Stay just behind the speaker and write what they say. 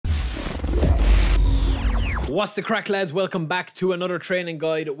What's the crack, lads? Welcome back to another training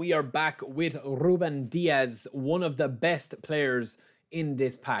guide. We are back with Ruben Dias, one of the best players in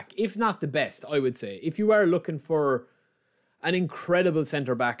this pack, if not the best, I would say. If you are looking for an incredible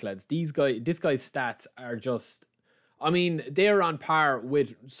centre back, lads, this guy's stats are just, I mean, they're on par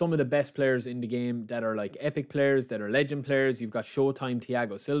with some of the best players in the game that are like epic players, that are legend players. You've got Showtime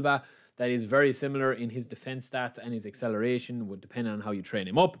Thiago Silva, that is very similar in his defense stats and his acceleration, would depend on how you train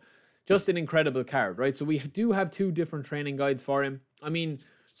him up. Just an incredible card, right? So we do have two different training guides for him. I mean,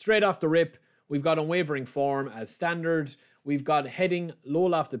 straight off the rip, we've got unwavering form as standard. We've got heading, low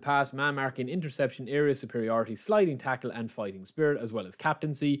lofted pass, man marking, interception, area superiority, sliding tackle, and fighting spirit, as well as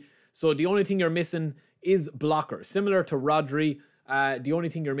captaincy. So the only thing you're missing is blocker. Similar to Rodri, the only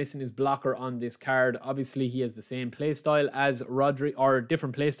thing you're missing is blocker on this card. Obviously, he has the same playstyle as Rodri, or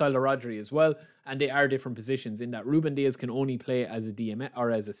different playstyle to Rodri as well, and they are different positions in that Ruben Dias can only play as a DMF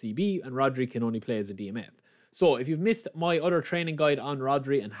or as a CB, and Rodri can only play as a DMF. So if you've missed my other training guide on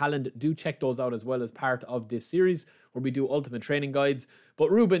Rodri and Haaland, do check those out as well as part of this series where we do ultimate training guides.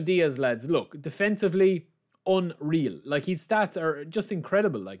 But Ruben Dias, lads, look, defensively, unreal. Like, his stats are just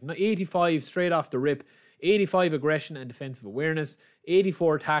incredible. Like 85 straight off the rip, 85 aggression and defensive awareness,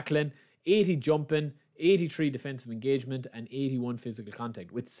 84 tackling, 80 jumping, 83 defensive engagement, and 81 physical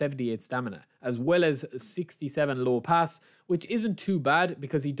contact with 78 stamina, as well as 67 low pass, which isn't too bad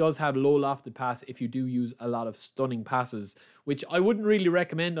because he does have low lofted pass if you do use a lot of stunning passes, which I wouldn't really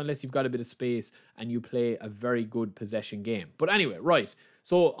recommend unless you've got a bit of space and you play a very good possession game. But anyway, right,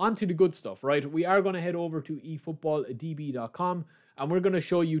 so on to the good stuff, right? We are going to head over to eFootballdb.com and we're going to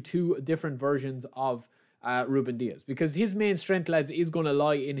show you two different versions of Ruben Dias, because his main strength, lads, is going to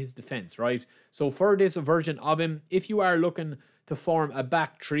lie in his defense, right? So for this version of him, if you are looking to form a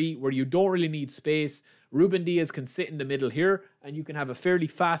back three where you don't really need space, Ruben Dias can sit in the middle here and you can have a fairly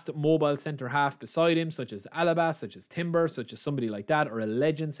fast mobile centre half beside him, such as Alaba, such as Timber, such as somebody like that, or a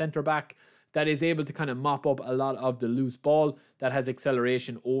legend centre back that is able to kind of mop up a lot of the loose ball, that has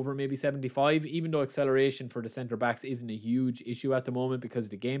acceleration over maybe 75, even though acceleration for the centre-backs isn't a huge issue at the moment because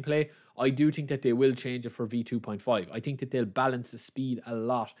of the gameplay. I do think that they will change it for V2.5. I think that they'll balance the speed a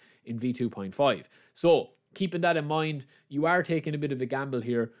lot in V2.5. So, keeping that in mind, you are taking a bit of a gamble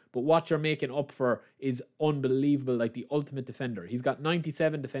here, but what you're making up for is unbelievable, like the ultimate defender. He's got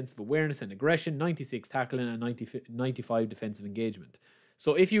 97 defensive awareness and aggression, 96 tackling, and 95 defensive engagement.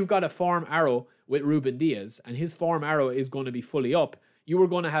 So if you've got a form arrow with Ruben Dias and his form arrow is going to be fully up, you are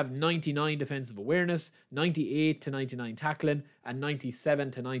going to have 99 defensive awareness, 98 to 99 tackling, and 97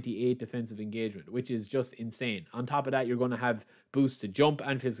 to 98 defensive engagement, which is just insane. On top of that, you're going to have boosts to jump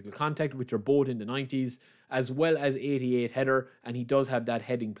and physical contact, which are both in the 90s, as well as 88 header, and he does have that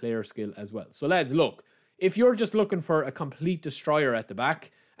heading player skill as well. So lads, look, if you're just looking for a complete destroyer at the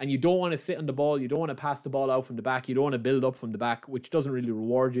back, and you don't want to sit on the ball, you don't want to pass the ball out from the back, you don't want to build up from the back, which doesn't really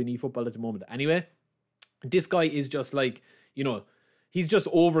reward you in eFootball at the moment anyway, this guy is just like, you know, he's just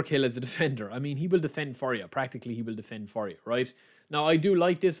overkill as a defender. I mean, he will defend for you. Practically, he will defend for you, right? Now, I do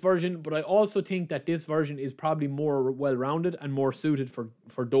like this version, but I also think that this version is probably more well-rounded and more suited for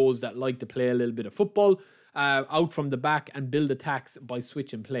those that like to play a little bit of football out from the back and build attacks by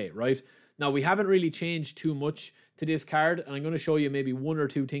switch and play, right? Now, we haven't really changed too much to this card, and I'm going to show you maybe one or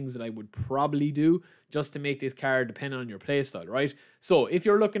two things that I would probably do just to make this card depend on your playstyle, right? So if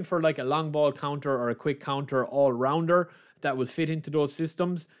you're looking for like a long ball counter or a quick counter all-rounder that will fit into those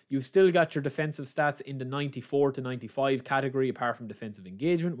systems, you've still got your defensive stats in the 94 to 95 category apart from defensive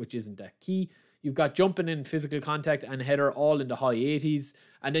engagement, which isn't that key. You've got jumping in, physical contact, and header all in the high 80s.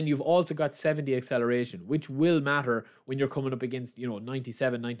 And then you've also got 70 acceleration, which will matter when you're coming up against, you know,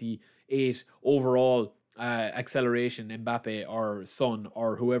 97, 98 overall acceleration, Mbappe or Son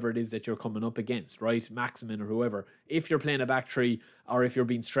or whoever it is that you're coming up against, right? Maximin or whoever, if you're playing a back three or if you're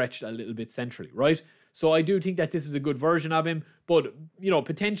being stretched a little bit centrally, right? So I do think that this is a good version of him, but, you know,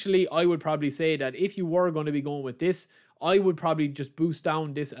 potentially I would probably say that if you were going to be going with this, I would probably just boost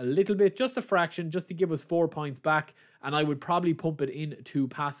down this a little bit, just a fraction, just to give us 4 points back, and I would probably pump it into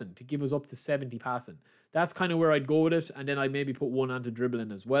passing to give us up to 70 passing. That's kind of where I'd go with it, and then I'd maybe put one onto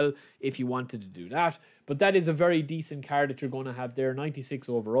dribbling as well if you wanted to do that. But that is a very decent card that you're going to have there, 96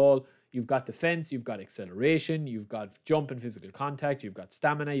 overall. You've got defense, you've got acceleration, you've got jump and physical contact, you've got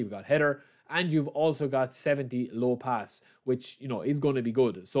stamina, you've got header, and you've also got 70 low pass, which, you know, is going to be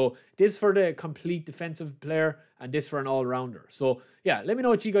good. So this for the complete defensive player and this for an all-rounder. So yeah, let me know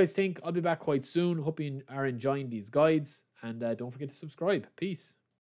what you guys think. I'll be back quite soon. Hope you are enjoying these guides, and don't forget to subscribe. Peace.